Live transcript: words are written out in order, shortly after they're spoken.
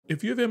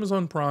If you have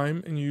Amazon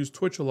Prime and you use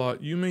Twitch a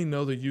lot, you may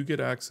know that you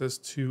get access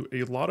to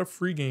a lot of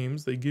free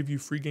games. They give you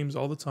free games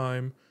all the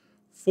time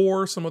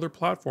for some other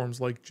platforms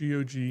like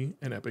GoG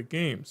and Epic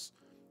Games.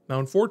 Now,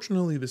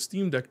 unfortunately, the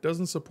Steam Deck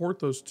doesn't support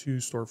those two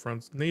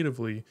storefronts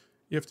natively.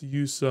 You have to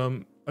use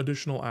some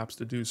additional apps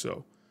to do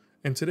so.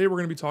 And today we're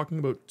going to be talking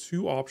about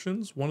two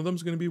options. One of them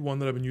is going to be one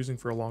that I've been using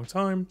for a long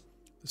time.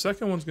 The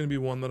second one's going to be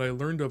one that I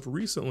learned of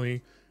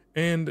recently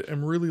and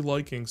am really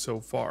liking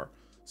so far.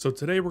 So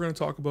today we're going to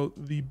talk about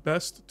the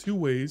best two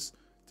ways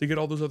to get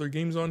all those other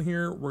games on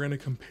here. We're going to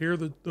compare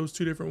those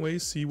two different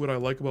ways, see what I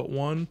like about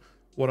one,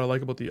 what I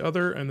like about the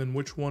other, and then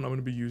which one I'm going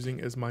to be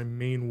using as my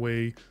main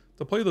way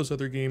to play those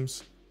other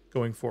games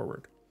going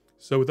forward.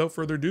 So without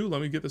further ado,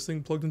 let me get this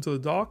thing plugged into the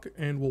dock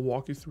and we'll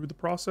walk you through the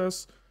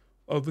process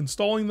of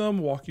installing them,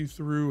 walk you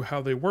through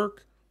how they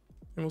work,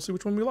 and we'll see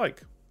which one we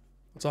like.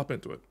 Let's hop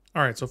into it.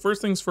 All right, so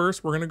first things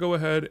first, we're gonna go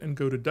ahead and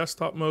go to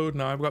desktop mode.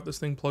 Now I've got this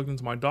thing plugged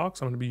into my dock,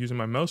 so I'm gonna be using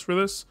my mouse for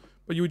this,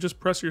 but you would just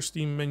press your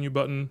Steam menu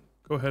button,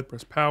 go ahead,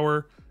 press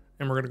power,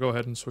 and we're gonna go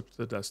ahead and switch to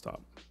the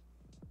desktop.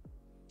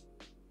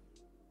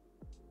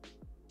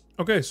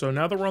 Okay, so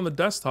now that we're on the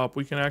desktop,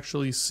 we can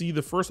actually see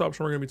the first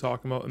option we're gonna be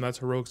talking about, and that's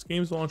Heroic's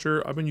Games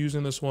Launcher. I've been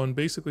using this one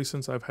basically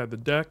since I've had the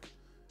deck,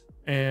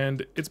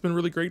 and it's been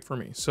really great for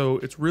me. So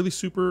it's really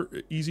super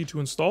easy to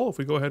install. If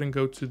we go ahead and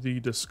go to the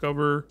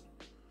Discover,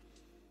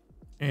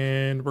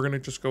 and we're going to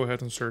just go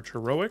ahead and search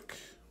Heroic.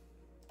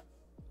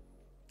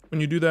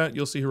 When you do that,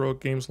 you'll see Heroic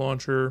Games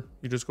Launcher.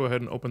 You just go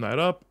ahead and open that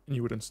up and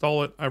you would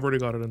install it. I've already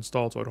got it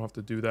installed, so I don't have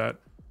to do that.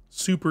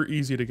 Super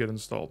easy to get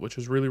installed, which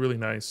is really, really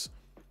nice.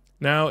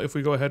 Now, if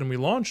we go ahead and we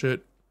launch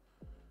it,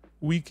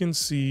 we can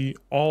see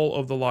all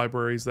of the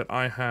libraries that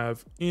I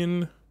have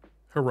in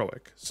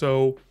Heroic.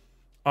 So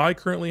I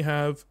currently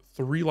have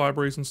 3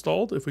 libraries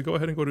installed. If we go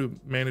ahead and go to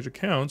Manage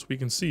Accounts, we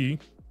can see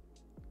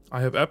I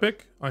have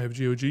Epic, I have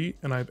GoG,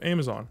 and I have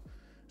Amazon.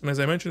 And as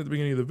I mentioned at the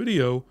beginning of the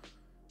video,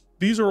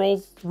 these are all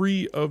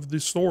 3 of the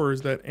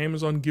stores that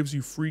Amazon gives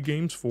you free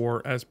games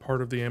for as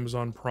part of the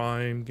Amazon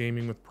Prime,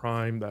 Gaming with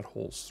Prime, that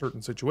whole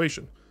certain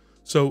situation.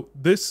 So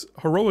this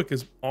Heroic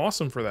is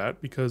awesome for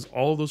that because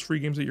all of those free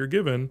games that you're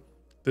given,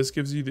 this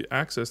gives you the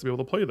access to be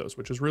able to play those,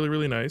 which is really,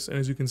 really nice. And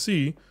as you can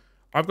see,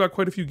 I've got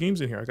quite a few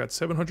games in here. I got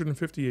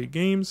 758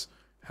 games.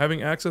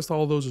 Having access to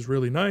all of those is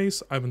really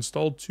nice. I've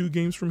installed 2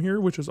 games from here,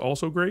 which is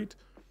also great.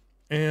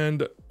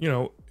 And, you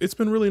know, it's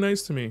been really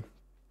nice to me.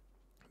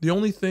 The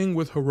only thing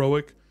with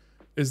Heroic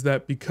is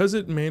that because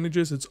it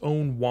manages its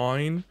own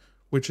wine,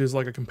 which is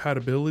like a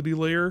compatibility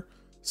layer,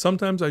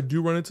 sometimes I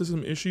do run into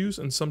some issues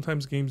and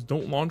sometimes games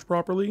don't launch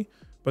properly,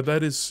 but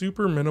that is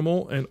super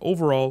minimal and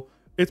overall,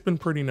 it's been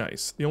pretty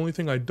nice. The only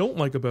thing I don't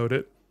like about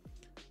it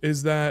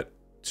is that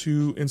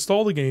to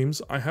install the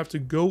games, I have to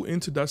go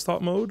into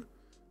desktop mode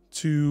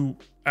to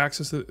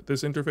access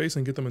this interface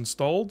and get them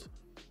installed.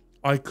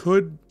 I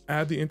could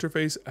add the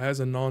interface as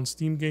a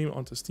non-Steam game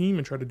onto Steam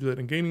and try to do that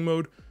in gaming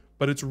mode,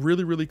 but it's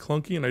really, really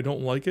clunky and I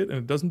don't like it, and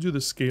it doesn't do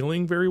the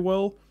scaling very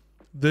well.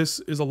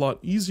 This is a lot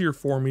easier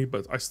for me,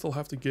 but I still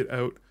have to get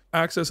out,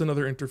 access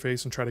another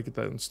interface and try to get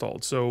that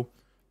installed. So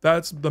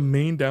that's the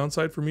main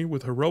downside for me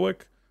with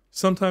Heroic.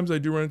 Sometimes I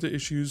do run into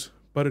issues,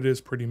 but it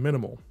is pretty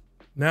minimal.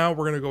 Now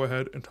we're gonna go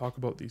ahead and talk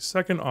about the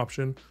second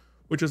option,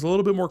 which is a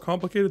little bit more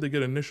complicated to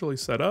get initially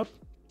set up.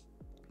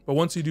 But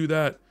once you do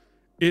that,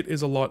 it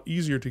is a lot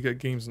easier to get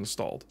games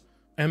installed.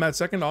 And that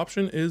second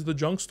option is the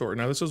junk store.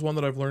 Now this is one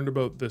that I've learned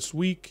about this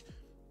week,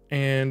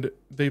 and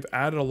they've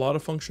added a lot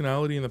of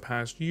functionality in the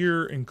past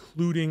year,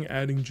 including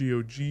adding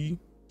GoG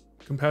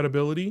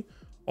compatibility,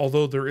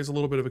 although there is a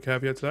little bit of a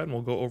caveat to that, and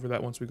we'll go over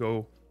that once we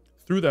go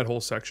through that whole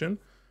section.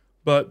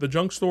 But the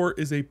junk store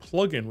is a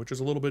plugin, which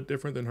is a little bit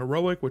different than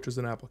Heroic, which is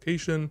an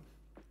application.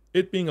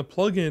 It being a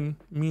plugin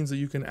means that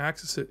you can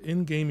access it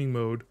in gaming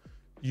mode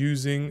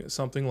using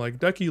something like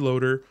Decky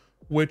Loader,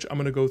 which I'm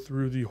going to go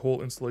through the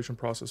whole installation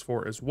process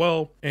for as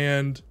well.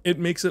 And it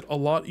makes it a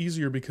lot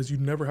easier because you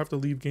never have to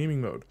leave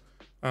gaming mode.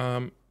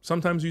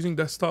 Sometimes using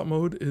desktop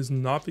mode is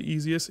not the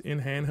easiest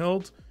in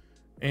handheld,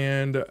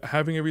 and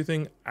having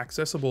everything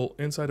accessible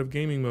inside of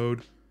gaming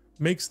mode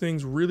makes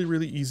things really,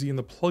 really easy, and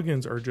the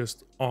plugins are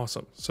just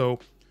awesome. So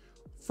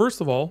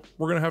first of all,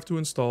 we're going to have to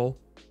install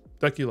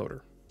Decky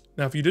Loader.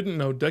 Now, if you didn't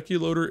know, Decky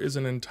Loader is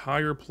an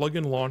entire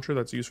plugin launcher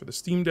that's used for the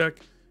Steam Deck,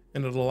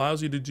 and it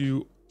allows you to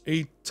do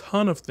a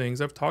ton of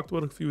things. I've talked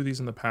about a few of these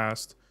in the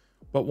past,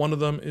 but one of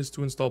them is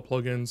to install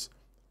plugins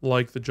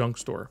like the junk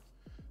store.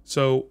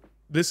 So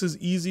this is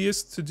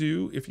easiest to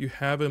do if you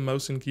have a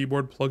mouse and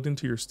keyboard plugged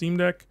into your Steam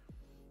Deck.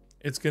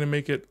 It's going to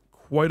make it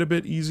quite a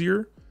bit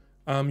easier.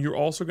 You're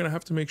also going to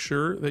have to make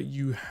sure that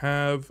you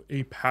have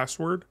a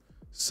password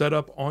set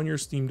up on your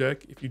Steam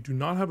Deck. If you do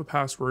not have a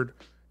password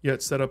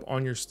yet set up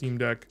on your Steam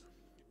Deck,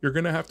 you're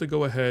going to have to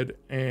go ahead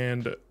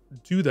and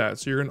do that.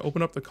 So you're going to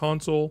open up the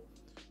console.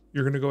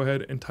 You're going to go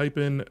ahead and type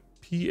in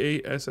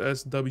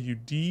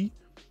PASSWD,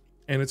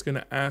 and it's going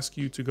to ask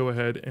you to go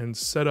ahead and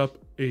set up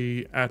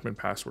a admin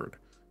password.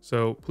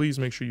 So please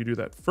make sure you do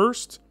that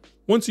first.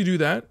 Once you do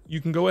that,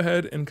 you can go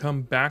ahead and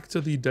come back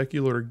to the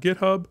Decky Loader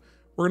GitHub,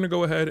 we're going to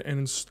go ahead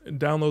and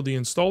download the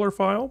installer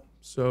file.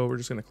 So we're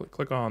just going to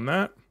click on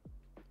that.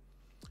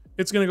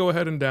 It's going to go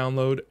ahead and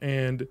download.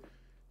 And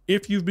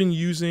if you've been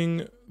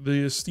using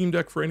the Steam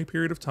Deck for any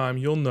period of time,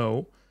 you'll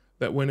know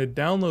that when it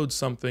downloads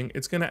something,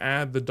 it's going to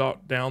add the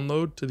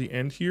 .download to the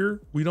end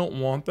here. We don't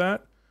want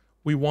that.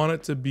 We want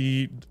it to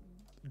be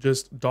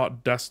just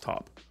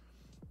 .desktop.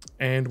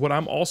 And what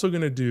I'm also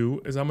going to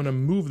do is I'm going to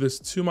move this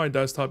to my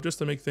desktop just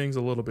to make things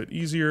a little bit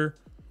easier.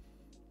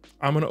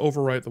 I'm going to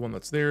overwrite the one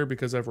that's there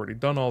because I've already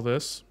done all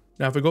this.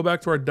 Now, if we go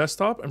back to our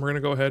desktop and we're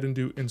going to go ahead and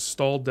do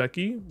install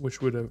Decky,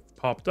 which would have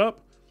popped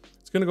up,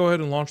 it's going to go ahead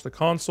and launch the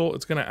console.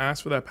 It's going to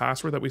ask for that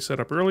password that we set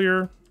up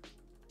earlier.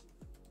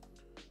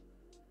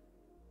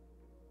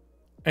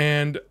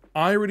 And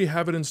I already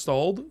have it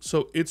installed,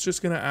 so it's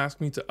just going to ask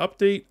me to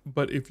update.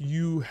 But if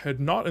you had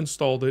not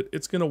installed it,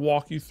 it's going to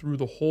walk you through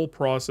the whole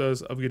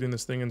process of getting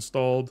this thing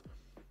installed.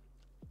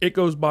 It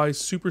goes by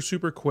super,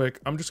 super quick.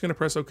 I'm just going to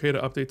press OK to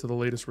update to the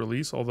latest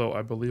release, although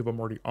I believe I'm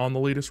already on the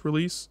latest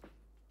release.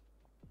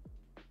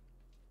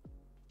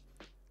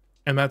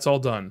 And that's all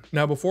done.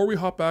 Now, before we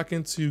hop back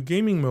into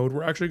gaming mode,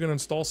 we're actually going to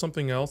install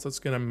something else that's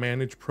going to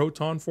manage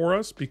Proton for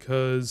us,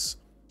 because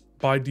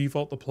by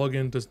default, the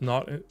plugin does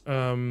not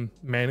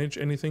manage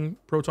anything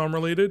Proton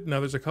related. Now,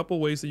 there's a couple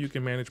ways that you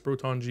can manage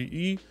Proton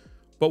GE,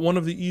 but one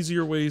of the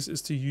easier ways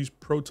is to use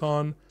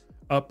Proton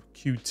Up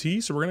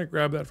Qt. So we're going to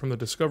grab that from the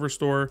Discover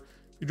store.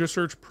 You just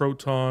search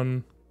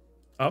Proton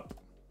Up.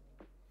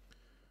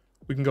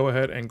 We can go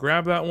ahead and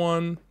grab that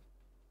one.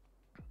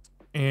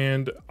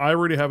 And I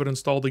already have it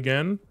installed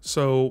again.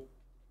 So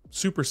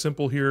super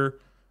simple here.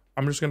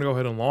 I'm just going to go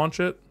ahead and launch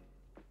it.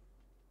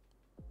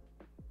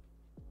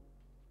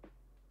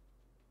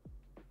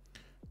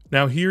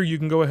 Now here you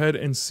can go ahead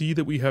and see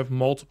that we have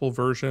multiple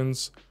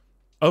versions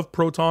of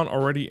Proton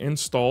already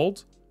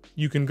installed.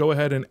 You can go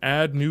ahead and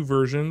add new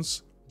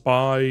versions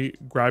by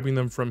grabbing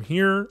them from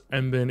here.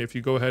 And then if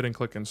you go ahead and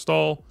click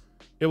install,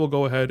 it will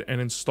go ahead and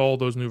install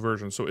those new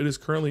versions. So it is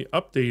currently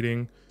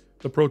updating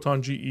the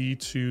Proton GE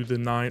to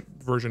the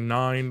version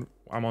 9.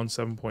 I'm on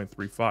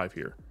 7.35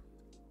 here.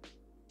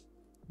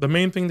 The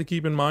main thing to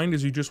keep in mind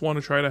is you just want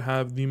to try to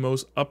have the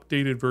most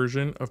updated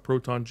version of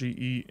Proton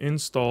GE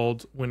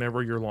installed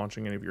whenever you're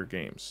launching any of your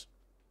games.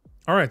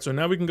 All right, so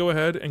now we can go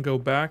ahead and go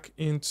back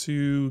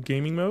into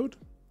gaming mode,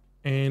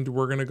 and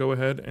we're going to go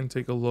ahead and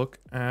take a look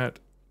at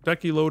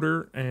Decky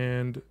Loader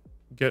and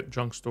get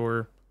Junk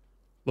Store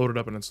loaded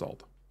up and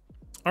installed.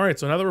 All right,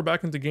 so now that we're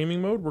back into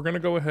gaming mode, we're going to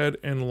go ahead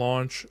and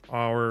launch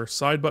our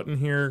side button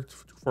here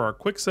for our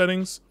quick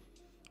settings.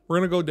 We're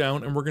going to go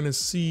down and we're going to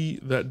see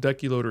that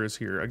Decky Loader is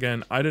here.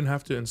 Again, I didn't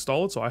have to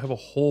install it, so I have a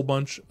whole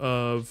bunch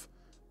of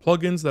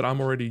plugins that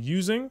I'm already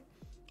using,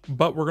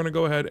 but we're going to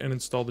go ahead and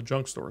install the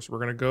Junk Store. So we're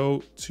going to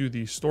go to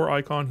the store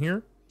icon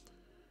here,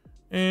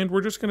 and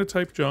we're just going to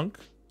type junk,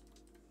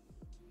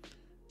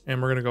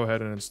 and we're going to go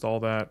ahead and install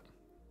that.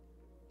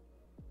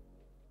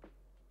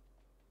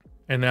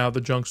 And now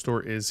the Junk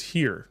Store is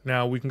here.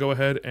 Now we can go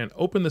ahead and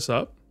open this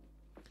up,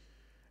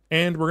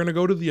 and we're going to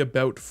go to the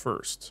About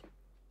first.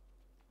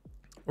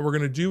 What we're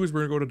going to do is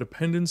we're going to go to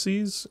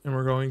Dependencies, and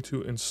we're going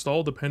to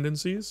install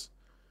dependencies.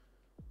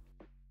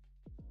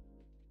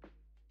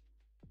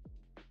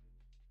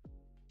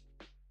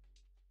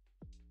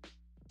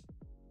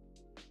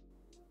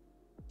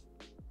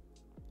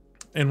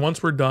 And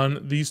once we're done,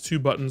 these two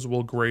buttons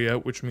will gray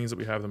out, which means that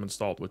we have them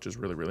installed, which is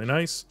really, really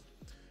nice.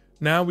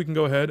 Now we can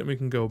go ahead and we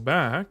can go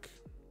back.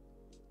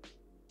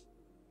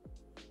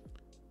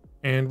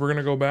 And we're going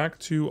to go back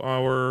to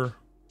our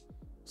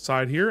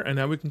side here, and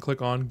now we can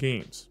click on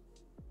Games.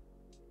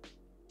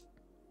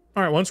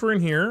 All right, once we're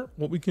in here,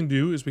 what we can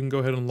do is we can go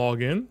ahead and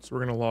log in. So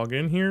we're going to log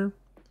in here.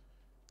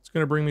 It's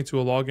going to bring me to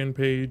a login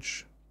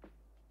page.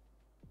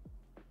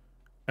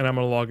 And I'm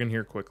going to log in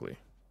here quickly.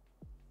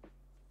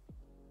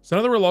 So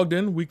now that we're logged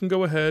in, we can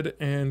go ahead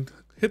and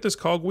hit this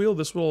cogwheel.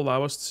 This will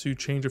allow us to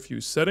change a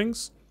few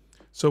settings.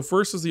 So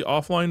first is the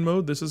offline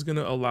mode. This is going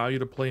to allow you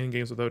to play in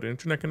games without an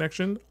internet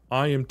connection.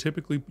 I am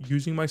typically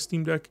using my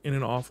Steam Deck in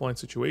an offline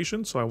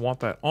situation, so I want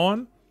that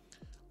on.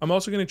 I'm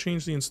also going to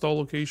change the install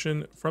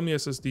location from the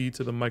SSD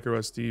to the micro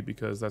SD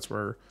because that's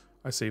where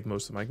I save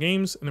most of my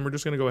games. And then we're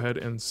just going to go ahead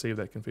and save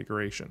that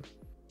configuration.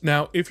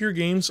 Now, if your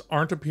games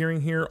aren't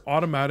appearing here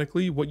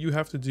automatically, what you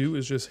have to do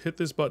is just hit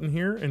this button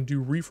here and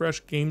do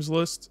refresh games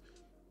list.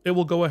 It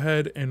will go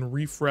ahead and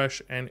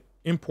refresh and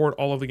import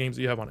all of the games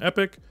that you have on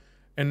Epic.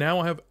 And now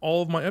I have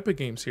all of my Epic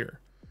games here.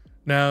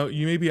 Now,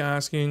 you may be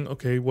asking,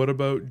 okay, what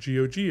about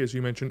GoG, as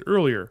you mentioned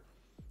earlier?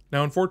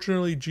 Now,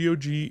 unfortunately,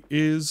 GoG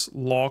is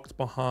locked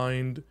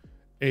behind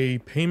a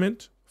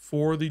payment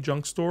for the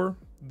Junk Store.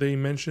 They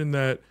mentioned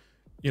that,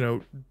 you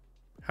know,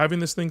 having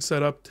this thing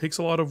set up takes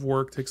a lot of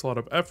work, takes a lot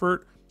of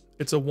effort.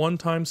 It's a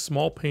one-time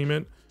small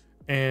payment,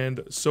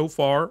 and so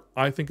far,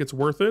 I think it's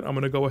worth it. I'm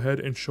going to go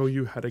ahead and show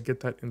you how to get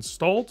that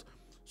installed.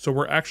 So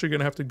we're actually going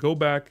to have to go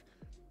back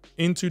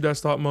into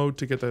desktop mode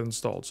to get that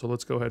installed. So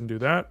let's go ahead and do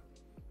that.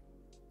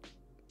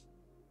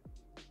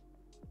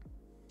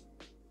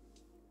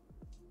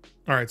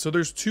 All right, so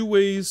there's two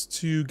ways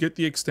to get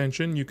the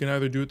extension. You can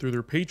either do it through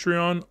their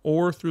Patreon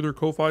or through their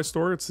Ko-Fi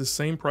store. It's the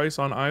same price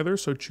on either,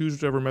 so choose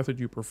whichever method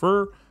you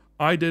prefer.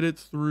 I did it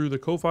through the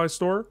Ko-Fi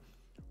store.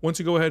 Once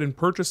you go ahead and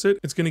purchase it,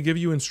 it's going to give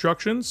you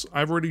instructions.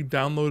 I've already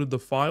downloaded the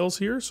files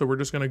here, so we're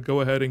just going to go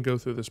ahead and go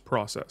through this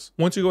process.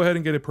 Once you go ahead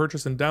and get it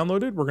purchased and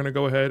downloaded, we're going to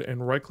go ahead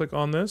and right-click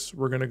on this.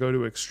 We're going to go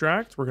to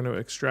extract. We're going to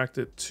extract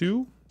it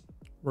to.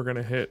 We're going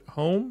to hit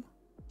home.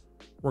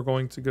 We're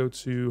going to go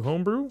to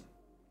homebrew.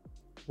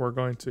 We're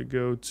going to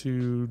go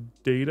to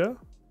data,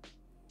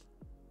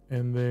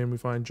 and then we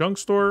find junk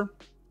store,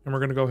 and we're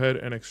going to go ahead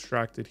and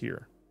extract it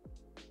here.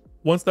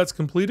 Once that's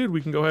completed,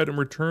 we can go ahead and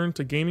return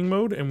to gaming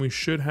mode, and we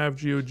should have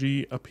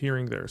GoG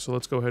appearing there. So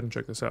let's go ahead and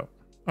check this out.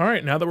 All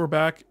right, now that we're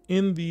back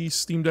in the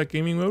Steam Deck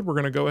gaming mode, we're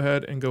going to go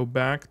ahead and go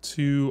back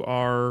to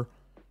our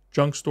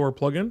junk store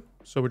plugin.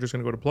 So we're just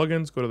going to go to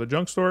plugins, go to the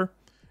junk store.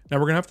 Now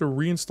we're going to have to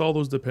reinstall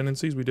those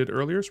dependencies we did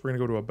earlier. So we're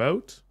going to go to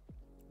about.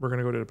 We're going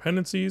to go to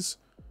dependencies.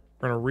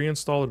 We're going to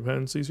reinstall the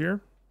dependencies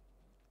here.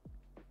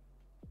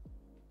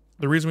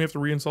 The reason we have to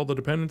reinstall the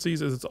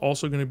dependencies is it's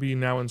also going to be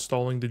now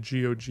installing the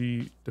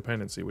GoG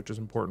dependency, which is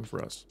important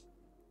for us.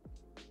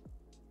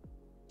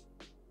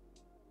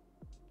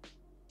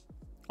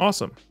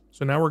 Awesome.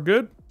 So now we're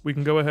good. We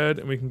can go ahead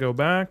and we can go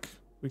back.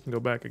 We can go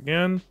back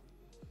again.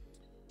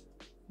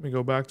 We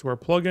go back to our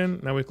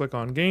plugin. Now we click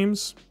on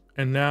games.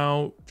 And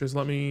now just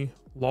let me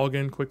log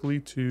in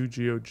quickly to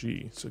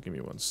GoG. So give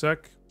me 1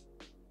 sec.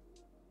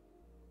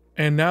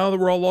 And now that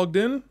we're all logged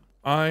in,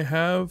 I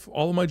have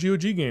all of my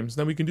GoG games.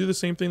 Now we can do the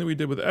same thing that we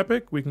did with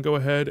Epic. We can go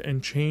ahead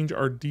and change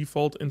our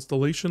default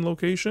installation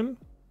location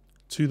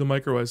to the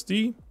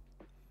microSD.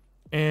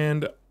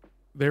 And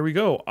there we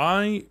go.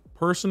 I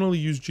personally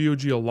use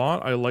GoG a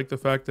lot. I like the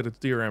fact that it's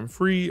DRM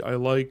free. I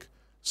like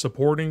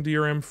supporting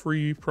DRM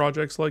free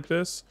projects like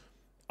this.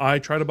 I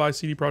try to buy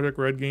CD Projekt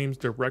Red games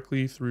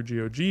directly through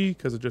GoG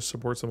because it just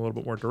supports them a little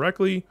bit more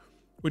directly,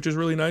 which is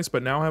really nice.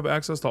 But now I have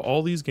access to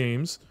all these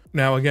games.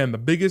 Now, again, the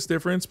biggest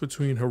difference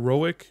between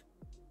Heroic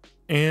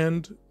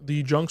and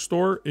the junk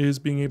store is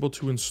being able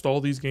to install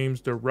these games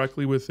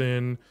directly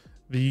within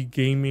the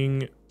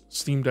gaming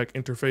Steam Deck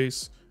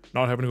interface,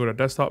 not having to go to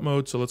desktop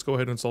mode. So let's go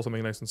ahead and install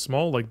something nice and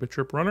small like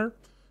BitTrip Runner.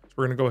 So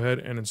we're going to go ahead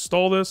and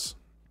install this.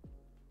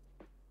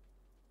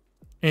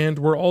 And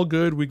we're all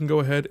good. We can go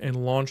ahead and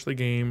launch the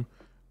game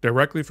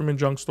directly from in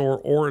junk store,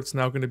 or it's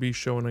now going to be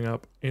showing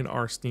up in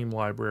our Steam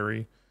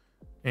library,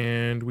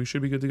 and we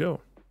should be good to go.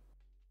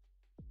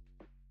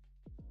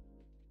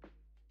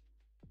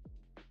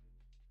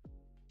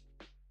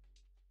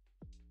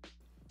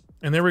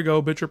 And there we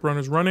go. BitTrip Run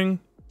is running.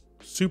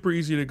 Super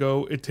easy to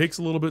go. It takes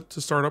a little bit to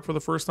start up for the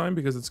first time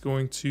because it's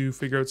going to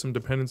figure out some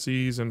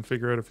dependencies and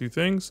figure out a few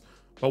things.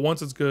 But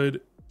once it's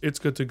good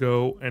to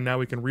go. And now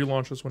we can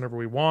relaunch this whenever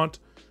we want.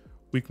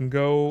 We can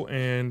go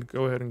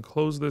ahead and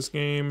close this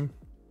game.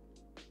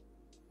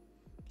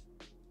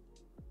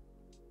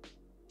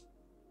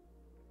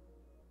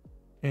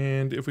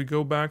 And if we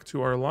go back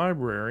to our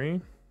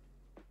library,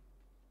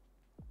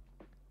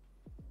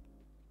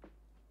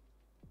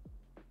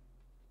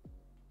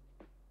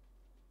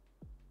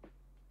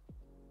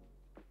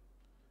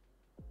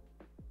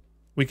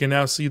 we can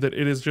now see that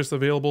it is just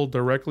available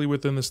directly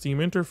within the Steam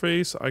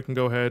interface. I can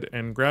go ahead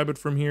and grab it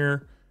from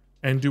here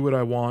and do what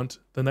I want.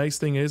 The nice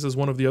thing is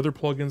one of the other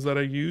plugins that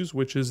I use,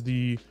 which is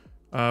the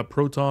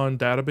Proton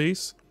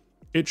database,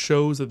 it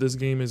shows that this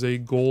game is a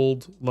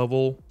gold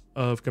level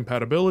of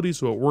compatibility,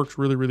 so it works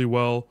really, really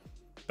well.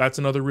 That's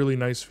another really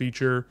nice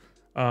feature.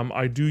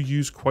 I do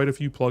use quite a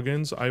few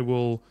plugins. I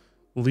will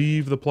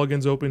leave the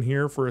plugins open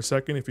here for a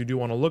second if you do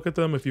want to look at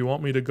them. If you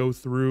want me to go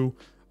through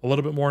a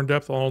little bit more in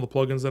depth on all the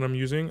plugins that I'm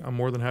using, I'm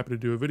more than happy to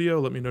do a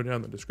video. Let me know down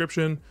in the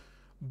description.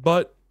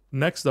 But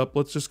next up,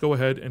 let's just go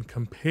ahead and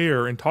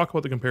compare and talk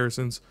about the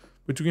comparisons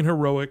between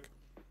Heroic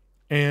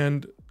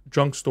and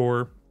Junk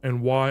Store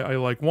and why I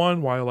like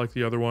one, why I like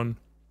the other one,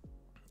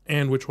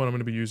 and which one I'm going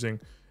to be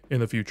using in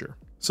the future.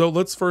 So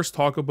let's first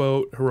talk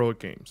about Heroic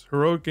Games.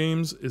 Heroic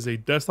Games is a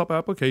desktop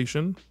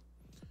application.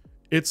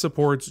 It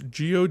supports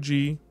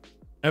GOG,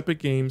 Epic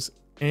Games,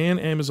 and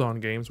Amazon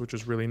games, which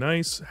is really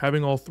nice.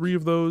 Having all three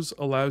of those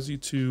allows you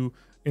to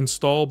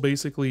install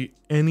basically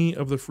any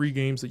of the free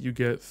games that you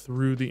get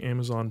through the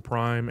Amazon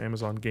Prime,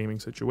 Amazon gaming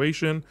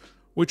situation,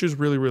 which is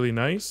really, really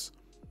nice.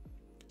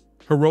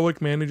 Heroic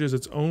manages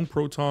its own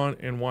Proton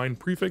and Wine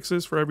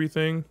prefixes for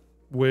everything,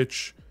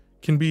 which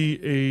can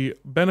be a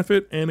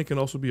benefit and it can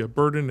also be a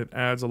burden. It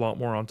adds a lot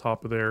more on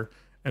top of there,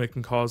 and it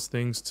can cause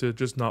things to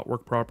just not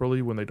work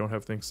properly when they don't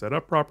have things set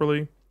up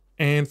properly.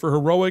 And for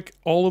Heroic,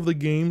 all of the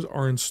games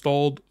are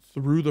installed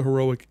through the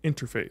Heroic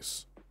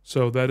interface.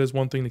 So that is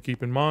one thing to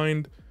keep in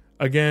mind.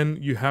 Again,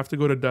 you have to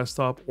go to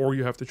desktop or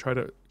you have to try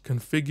to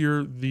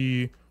configure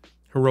the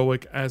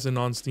Heroic as a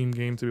non-Steam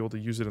game to be able to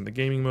use it in the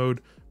gaming mode,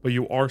 but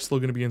you are still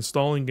going to be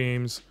installing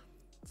games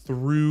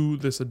through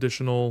this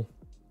additional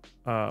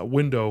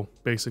window,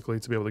 basically,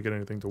 to be able to get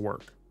anything to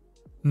work.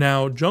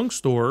 Now, Junk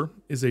Store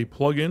is a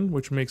plugin,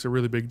 which makes a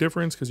really big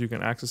difference because you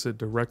can access it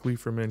directly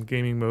from in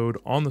gaming mode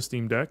on the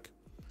Steam Deck.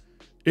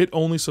 It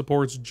only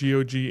supports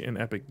GOG and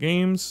Epic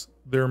Games.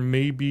 There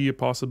may be a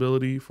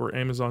possibility for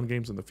Amazon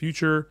games in the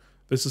future.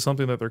 This is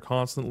something that they're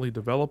constantly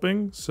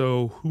developing,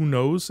 so who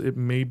knows? It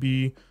may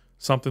be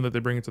something that they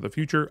bring into the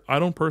future. I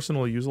don't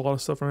personally use a lot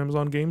of stuff from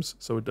Amazon games,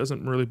 so it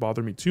doesn't really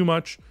bother me too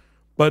much.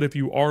 But if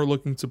you are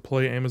looking to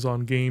play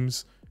Amazon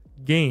games,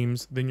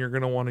 then you're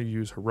going to want to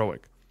use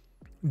Heroic.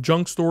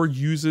 Junk Store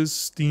uses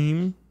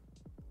Steam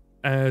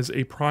as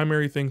a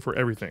primary thing for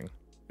everything.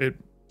 It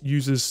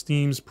uses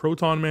Steam's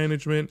Proton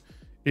management.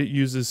 It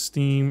uses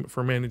Steam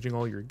for managing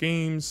all your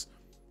games.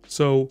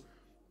 So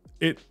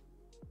it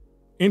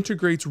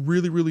integrates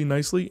really, really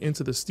nicely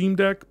into the Steam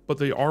Deck, but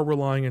they are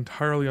relying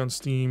entirely on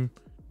Steam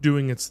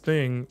doing its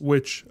thing,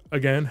 which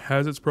again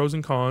has its pros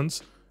and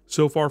cons.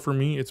 So far for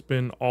me, it's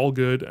been all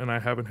good, and I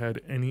haven't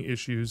had any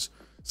issues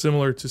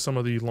similar to some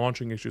of the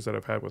launching issues that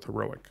I've had with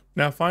Heroic.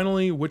 Now,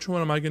 finally, which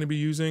one am I going to be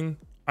using?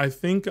 I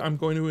think I'm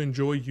going to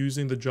enjoy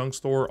using the Junk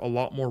Store a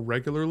lot more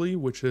regularly,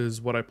 which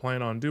is what I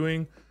plan on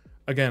doing.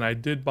 Again, I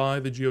did buy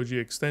the GOG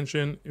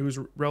extension. It was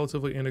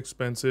relatively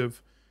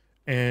inexpensive,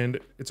 and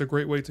it's a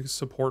great way to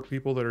support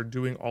people that are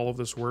doing all of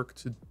this work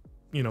to,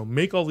 you know,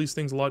 make all these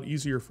things a lot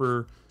easier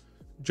for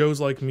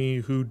Joes like me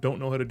who don't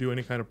know how to do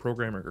any kind of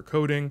programming or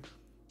coding.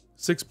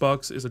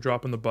 $6 is a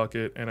drop in the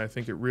bucket, and I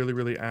think it really,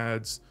 really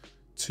adds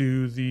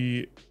to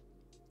the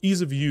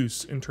ease of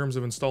use in terms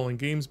of installing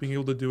games. Being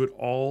able to do it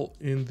all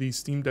in the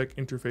Steam Deck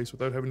interface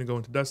without having to go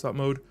into desktop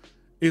mode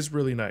is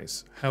really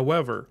nice.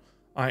 However,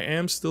 I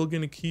am still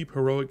going to keep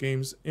Heroic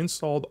games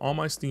installed on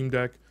my Steam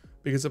Deck,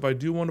 because if I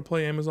do want to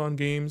play Amazon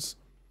games,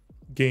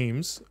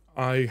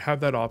 I have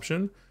that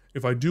option.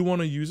 If I do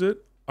want to use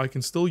it, I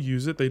can still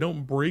use it. They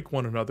don't break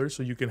one another,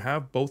 so you can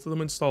have both of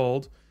them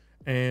installed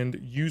and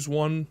use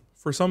one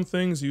for some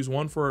things, use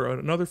one for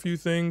another few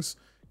things,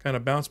 kind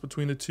of bounce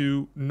between the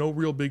two. No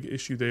real big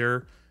issue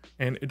there,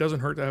 and it doesn't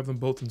hurt to have them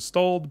both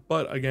installed.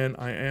 But again,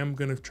 I am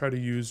going to try to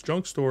use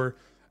Junk Store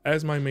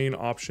as my main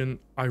option.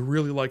 I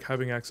really like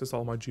having access to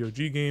all my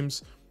GOG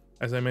games.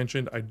 As I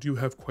mentioned, I do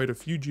have quite a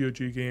few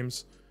GOG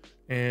games,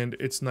 and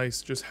it's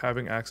nice just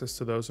having access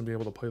to those and being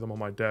able to play them on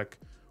my deck,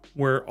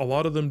 where a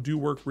lot of them do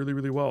work really,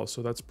 really well.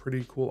 So that's a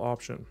pretty cool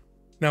option.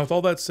 Now, with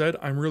all that said,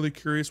 I'm really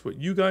curious what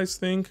you guys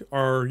think.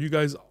 Are you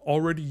guys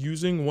already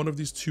using one of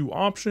these two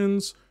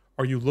options?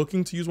 Are you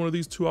looking to use one of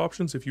these two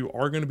options? If you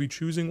are going to be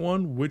choosing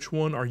one, which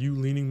one are you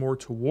leaning more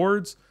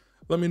towards?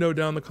 Let me know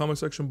down in the comment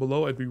section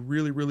below. I'd be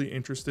really, really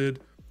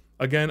interested.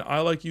 Again,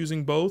 I like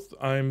using both.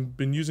 I've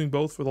been using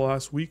both for the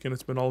last week, and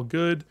it's been all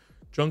good.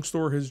 Junk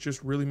Store has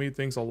just really made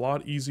things a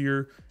lot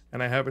easier,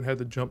 and I haven't had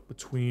to jump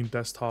between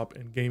desktop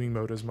and gaming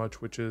mode as much,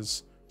 which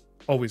is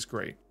always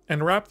great. And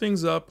to wrap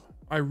things up,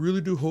 I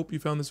really do hope you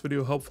found this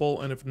video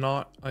helpful, and if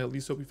not, I at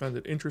least hope you found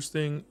it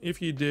interesting.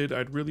 If you did,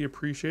 I'd really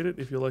appreciate it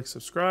if you like,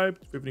 subscribe.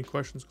 If you have any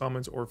questions,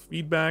 comments, or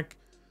feedback,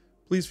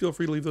 please feel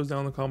free to leave those down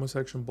in the comment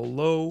section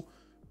below.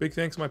 Big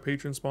thanks to my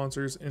Patreon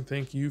sponsors, and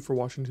thank you for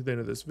watching to the end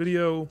of this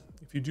video.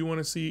 If you do want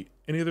to see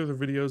any other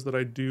videos that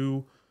I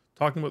do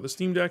talking about the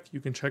Steam Deck,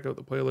 you can check out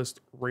the playlist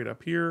right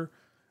up here.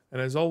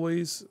 And as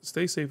always,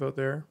 stay safe out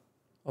there.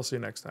 I'll see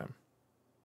you next time.